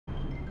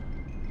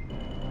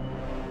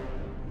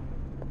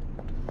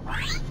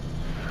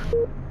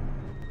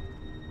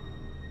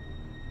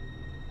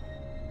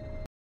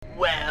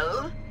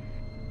Well?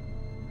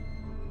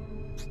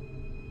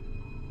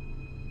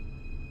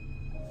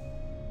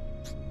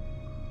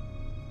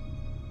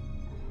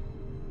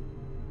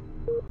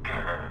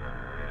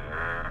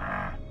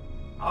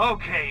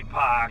 Okay,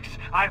 Pox.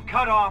 I've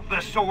cut off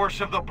the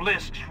source of the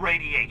Blisk's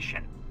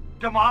radiation,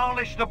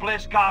 demolished the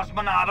Blisk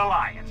Cosmonaut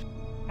Alliance,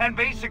 and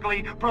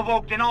basically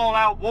provoked an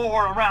all-out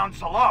war around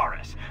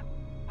Solaris.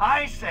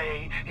 I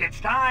say, it's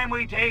time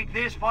we take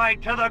this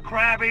fight to the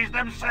Krabbies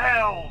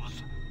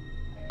themselves!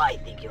 I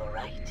think you're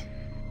right.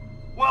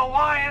 Well,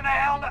 why in the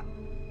hell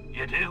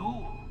You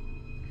do?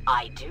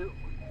 I do.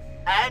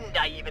 And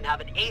I even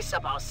have an ace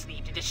up our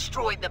sleeve to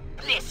destroy the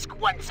Blisk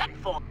once and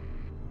for all.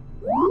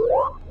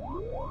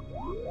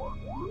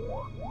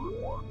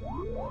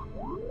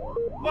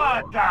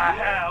 What the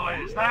hell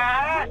is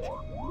that?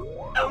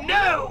 Oh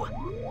no!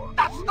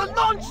 That's the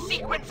launch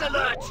sequence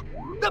alert!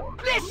 The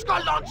Blisk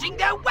are launching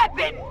their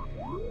weapon!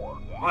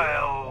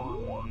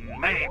 Well,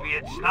 maybe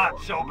it's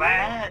not so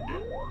bad.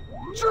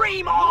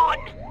 Dream on!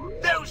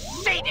 Those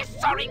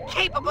sadists are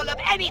incapable of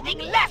anything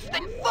less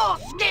than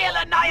full-scale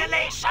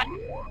annihilation!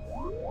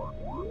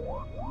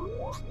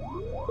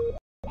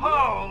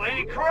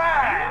 Holy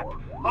crap!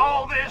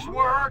 All this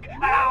work,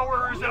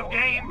 hours of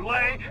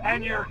gameplay,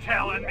 and you're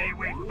telling me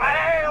we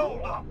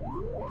failed?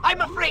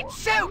 I'm afraid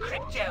so,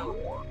 Crypto.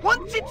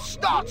 Once it's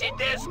started,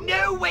 there's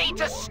no way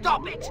to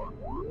stop it.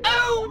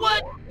 Oh,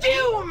 we're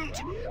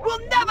doomed!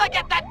 We'll never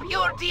get that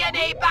pure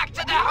DNA back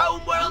to the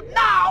homeworld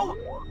now!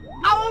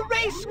 Our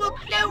race will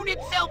clone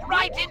itself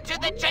right into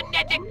the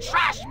genetic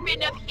trash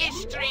bin of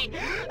history.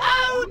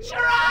 Oh,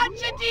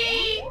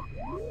 tragedy!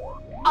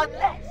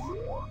 Unless...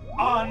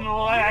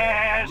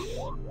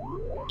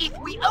 If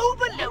we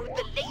overload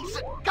the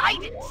laser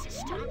guidance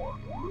system,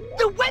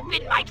 the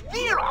weapon might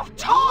veer off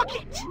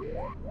target.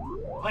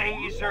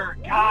 Laser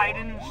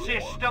guidance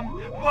system?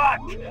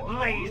 What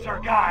laser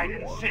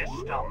guidance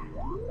system?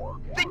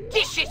 The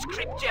dishes,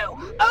 Crypto!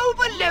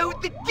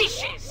 Overload the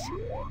dishes!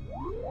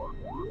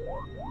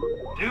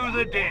 Do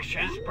the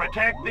dishes,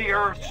 protect the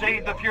Earth,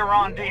 save the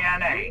Furon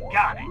DNA.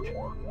 Got it.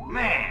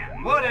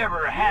 Man,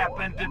 whatever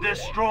happened to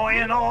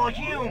destroying all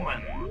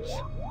humans?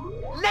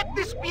 Let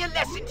this be a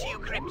lesson to you,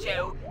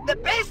 Crypto. The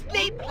best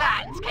laid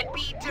plans can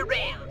be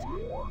derailed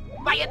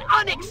by an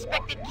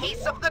unexpected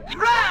case of the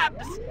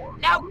crabs!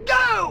 Now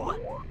go!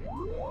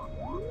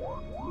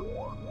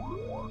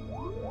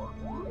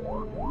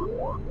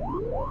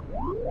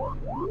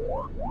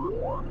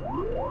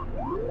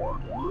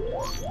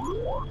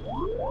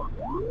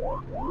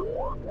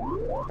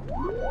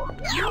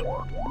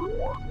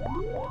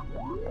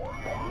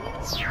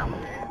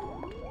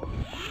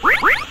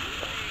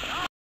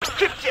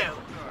 Crypto!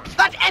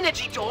 That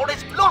energy door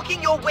is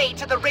blocking your way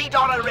to the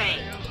radar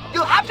array.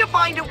 You'll have to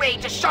find a way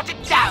to shut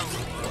it down.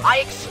 I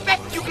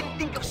expect you can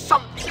think of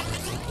something.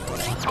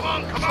 Come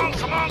on,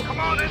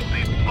 and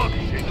be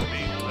pushing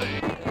me,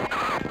 please.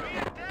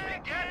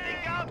 We're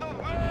getting out of the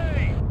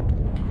way!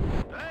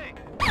 Hey!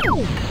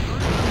 You're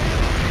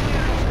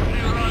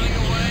running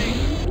away?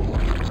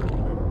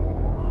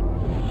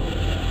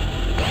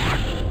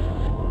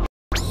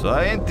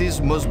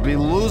 Scientists must be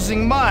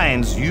losing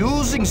minds,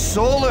 using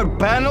solar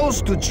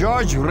panels to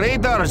charge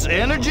radar's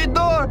energy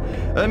door?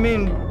 I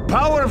mean,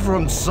 power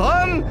from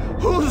sun?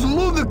 Whose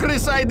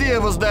ludicrous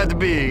idea was that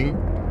being?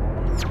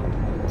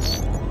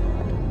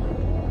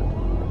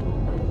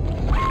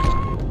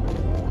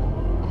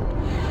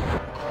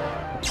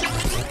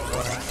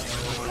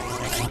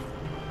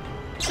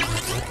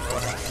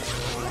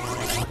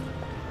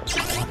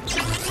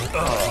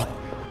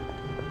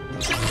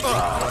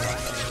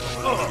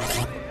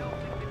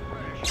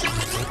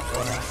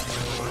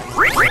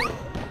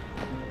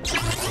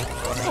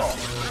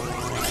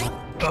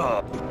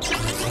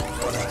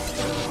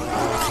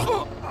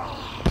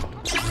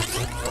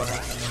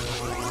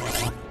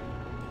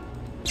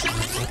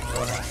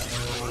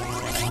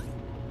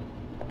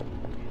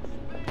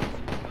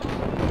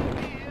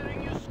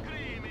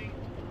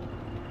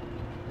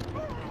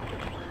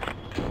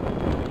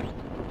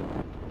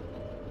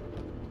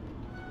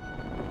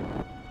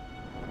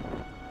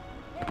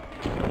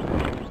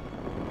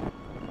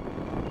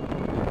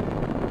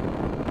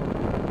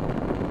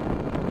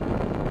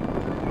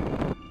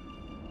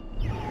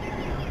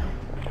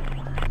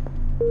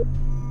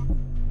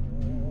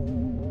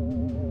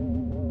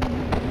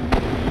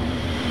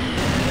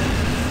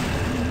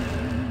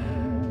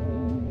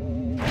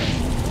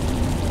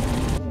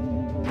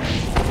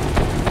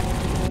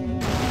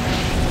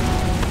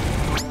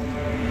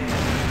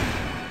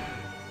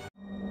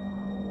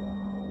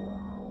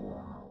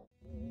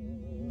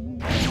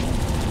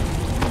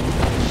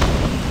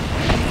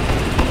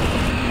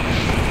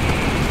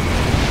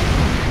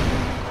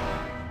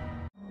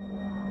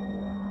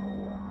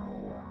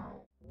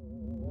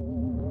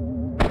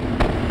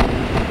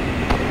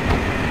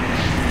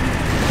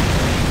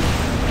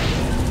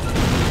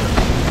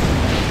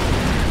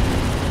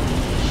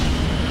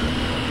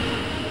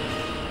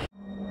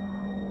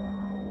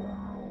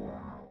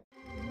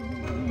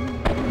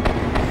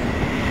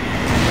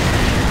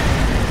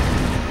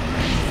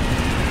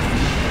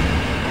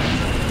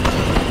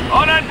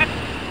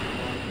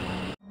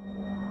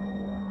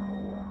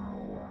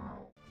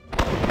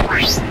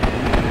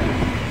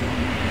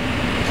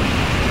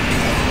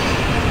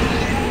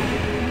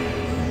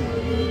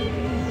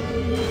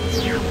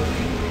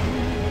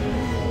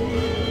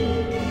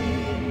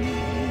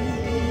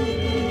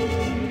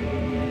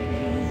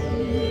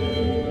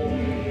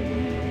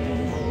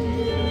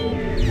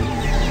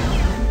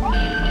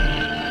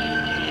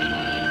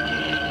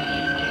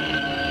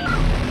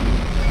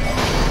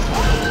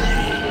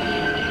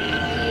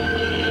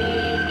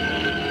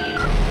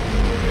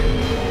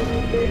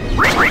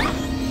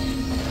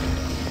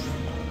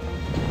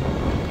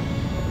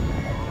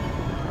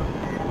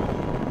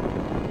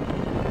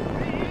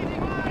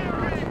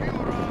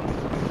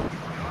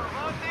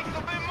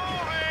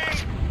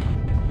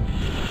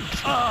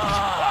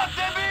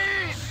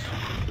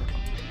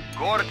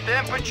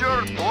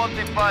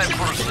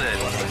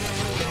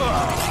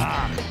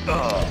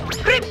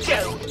 25%.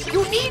 Crypto,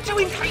 you need to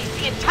increase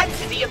the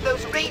intensity of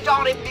those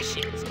radar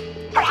emissions.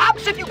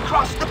 Perhaps if you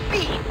cross the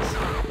beams.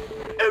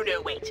 Oh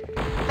no, wait.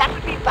 That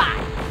would be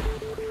bad.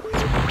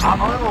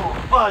 I'm a little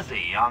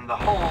fuzzy on the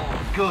whole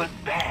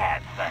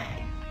good-bad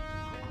thing.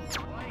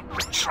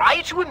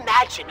 Try to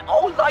imagine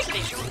all life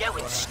as you know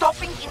it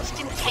stopping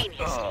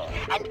instantaneously,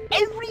 and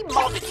every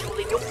molecule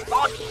in your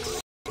body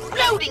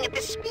exploding at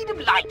the speed of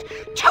light.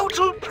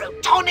 Total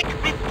protonic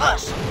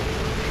reversal.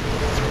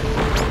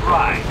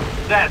 Right,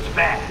 that's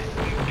bad.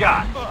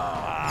 Got it.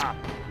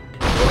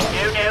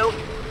 No.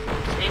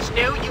 There's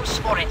no use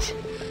for it.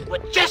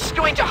 We're just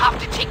going to have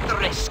to take the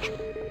risk.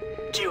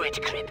 Do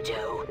it,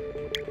 Crypto.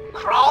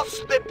 Cross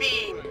the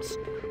beams.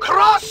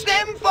 Cross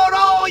them for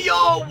all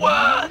you're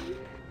worth.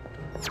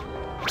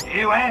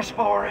 You asked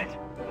for it.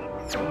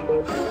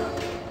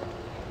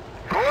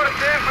 Core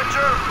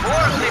temperature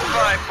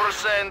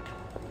 45%.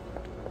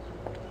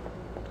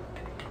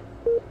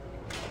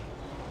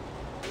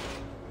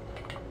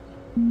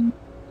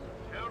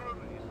 Terror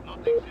is not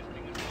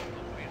existing in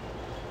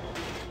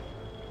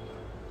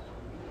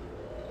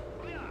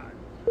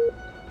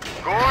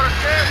Core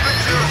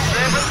temperature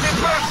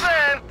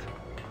 70%.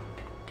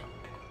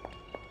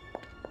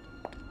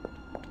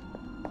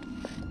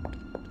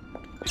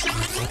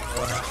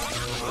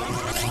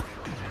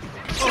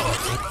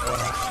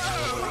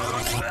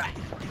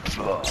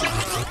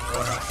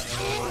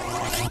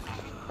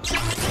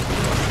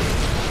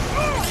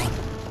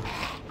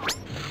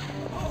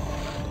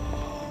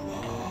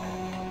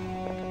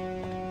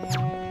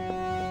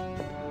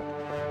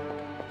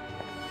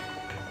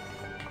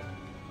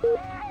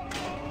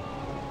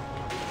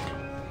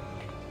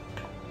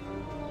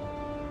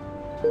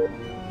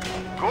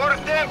 Core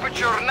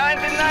temperature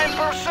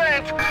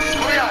 99%.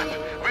 Quiet!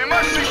 We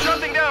must be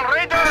shutting down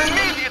radar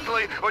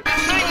immediately, or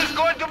this thing is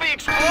going to be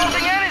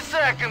exploding any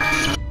second.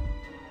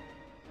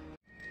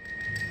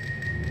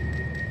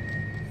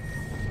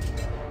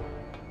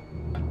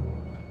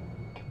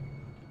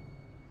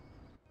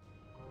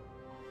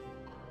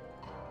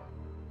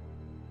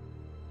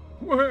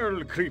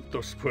 Well,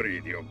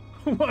 Cryptosporidium,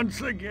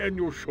 once again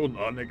you showed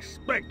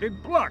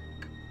unexpected pluck.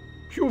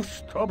 You've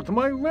stopped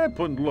my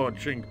weapon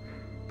launching.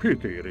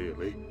 Pity,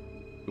 really.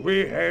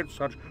 We had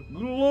such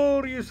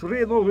glorious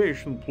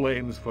renovation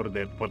plans for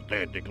that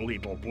pathetic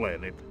little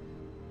planet.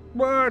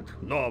 But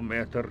no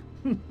matter.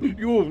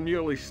 You've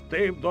nearly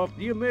staved off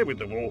the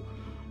inevitable.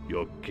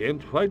 You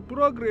can't fight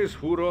progress,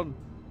 Huron.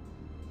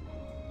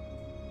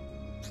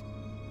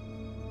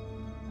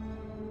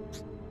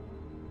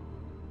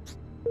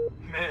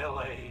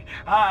 Millie,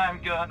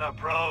 I'm gonna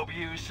probe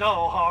you so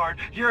hard,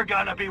 you're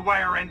gonna be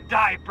wearing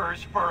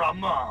diapers for a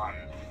month.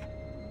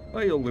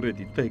 I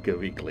already take a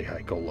weekly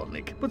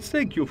hycolonic, but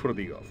thank you for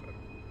the offer.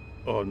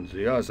 On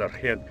the other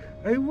hand,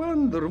 I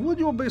wonder, would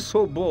you be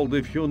so bold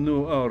if you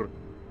knew our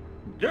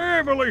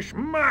devilish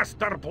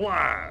master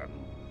plan?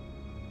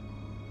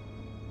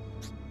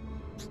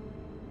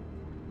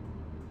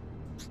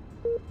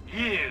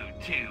 You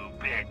two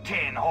big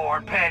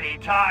tin-horn petty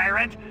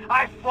tyrant,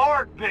 I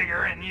fart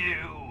bigger than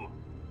you.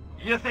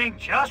 You think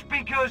just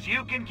because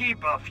you can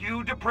keep a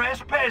few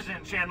depressed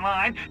peasants in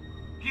line,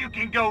 you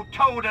can go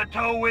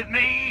toe-to-toe with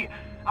me?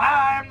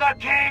 I'm the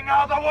king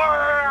of the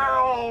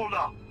world!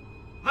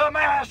 The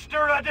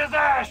master of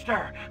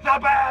disaster! The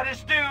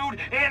baddest dude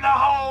in the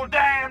whole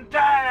damn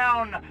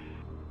town!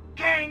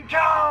 King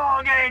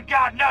Kong ain't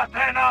got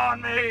nothing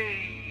on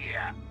me!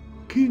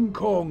 King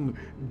Kong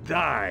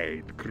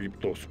died,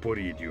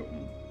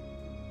 Cryptosporidium.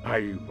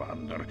 I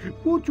wonder,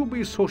 would you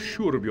be so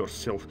sure of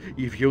yourself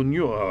if you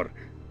knew our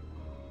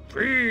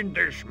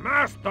fiendish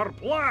master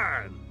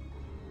plan?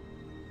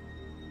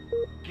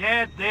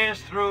 Get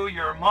this through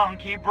your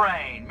monkey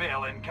brain,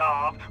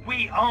 Milenkov.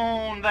 We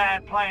own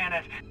that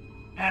planet,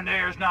 and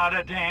there's not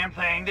a damn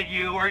thing that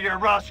you or your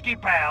rusky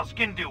pals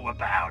can do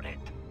about it.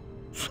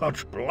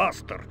 Such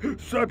bluster,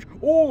 such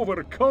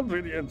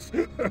overconfidence,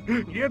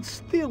 yet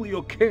still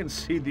you can't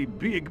see the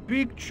big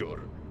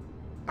picture.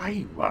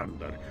 I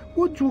wonder,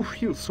 would you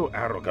feel so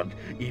arrogant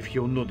if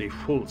you knew the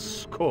full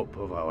scope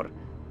of our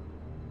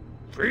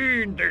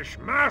fiendish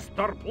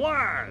master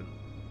plan?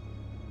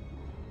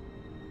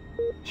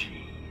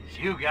 Jeez,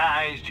 you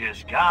guys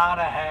just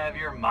gotta have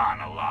your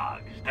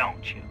monologues,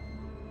 don't you?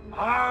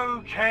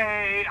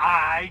 Okay,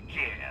 I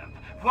give.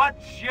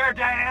 What's your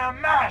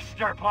damn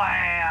master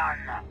plan?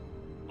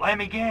 Let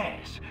me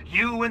guess,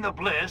 you and the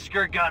Blisk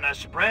are gonna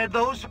spread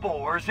those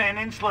spores and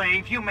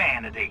enslave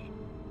humanity.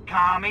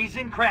 Commies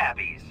and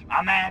crabbies,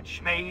 a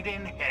match made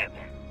in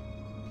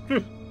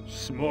heaven.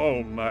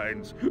 Small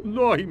minds,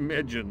 no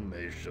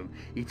imagination.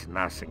 It's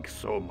nothing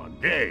so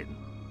mundane.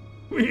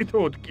 We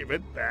don't give a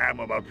damn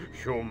about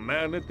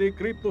humanity,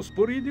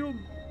 Cryptosporidium.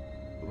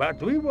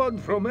 What we want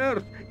from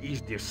Earth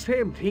is the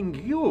same thing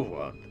you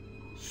want.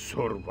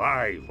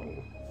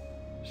 Survival.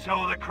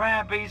 So the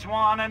crabbies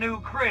want a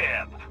new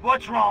crib.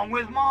 What's wrong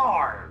with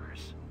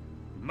Mars?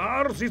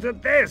 Mars is a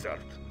desert,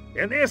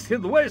 an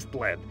acid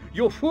wasteland.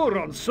 You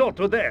Hurons saw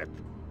to that.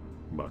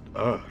 But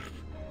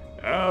Earth,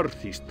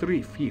 Earth is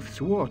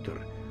 3/5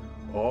 water.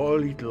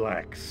 All it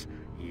lacks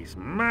is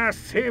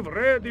massive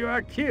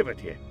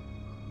radioactivity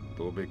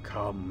to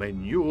become a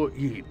new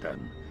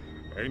Eden.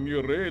 An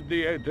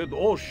irradiated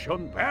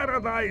ocean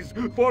paradise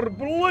for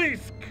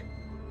Blisk!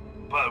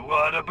 But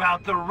what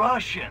about the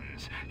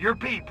Russians? Your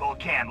people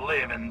can't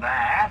live in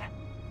that.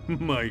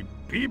 My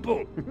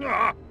people?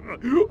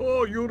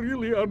 Oh, you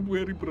really aren't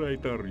very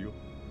bright, are you?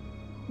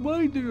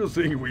 Why do you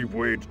think we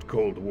waged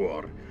Cold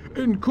War?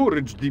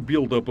 Encouraged the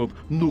buildup of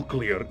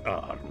nuclear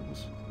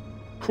arms?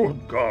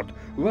 Good God,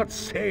 what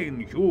sane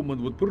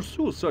human would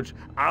pursue such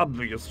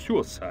obvious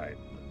suicide?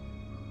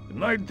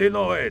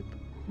 1908,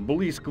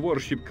 Blisk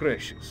warship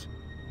crashes.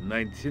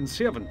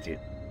 1970,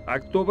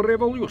 October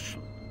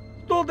Revolution.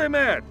 Do the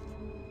math!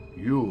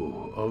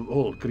 You, of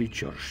all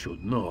creatures,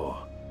 should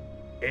know.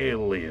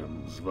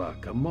 Aliens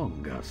walk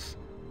among us.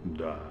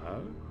 Da?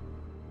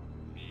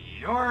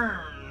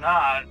 You're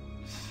not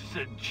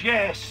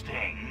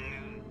suggesting...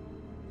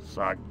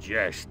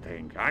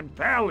 Suggesting. I'm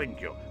telling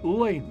you.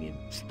 Lenin,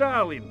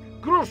 Stalin,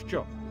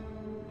 Khrushchev.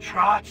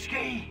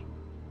 Trotsky?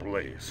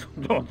 Please,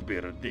 don't be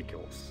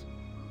ridiculous.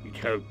 It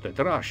helped that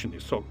Russian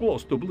is so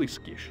close to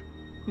Bliskish.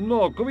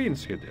 No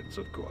coincidence,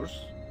 of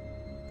course.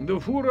 The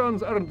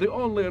Furans aren't the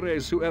only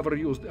race who ever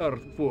used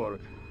Earth for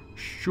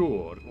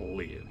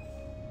shore-leave.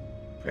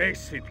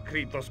 Face it,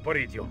 Kritos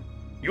Poridium.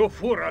 You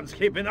Furans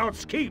have been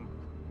out-schemed.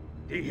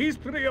 The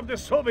history of the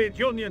Soviet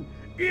Union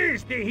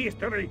is the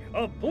history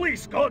of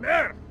Blisk on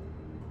Earth.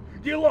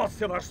 The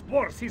loss of our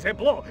spores is a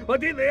blow,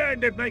 but in the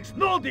end it makes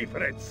no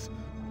difference.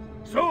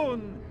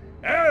 Soon,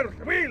 Earth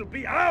will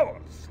be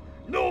ours.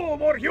 No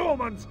more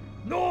humans,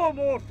 no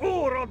more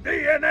Furon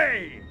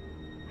DNA.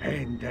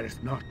 And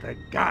there's not a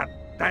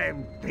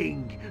goddamn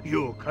thing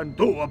you can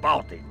do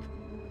about it.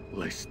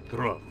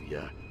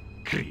 Lestrovia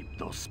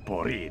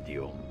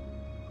Cryptosporidium.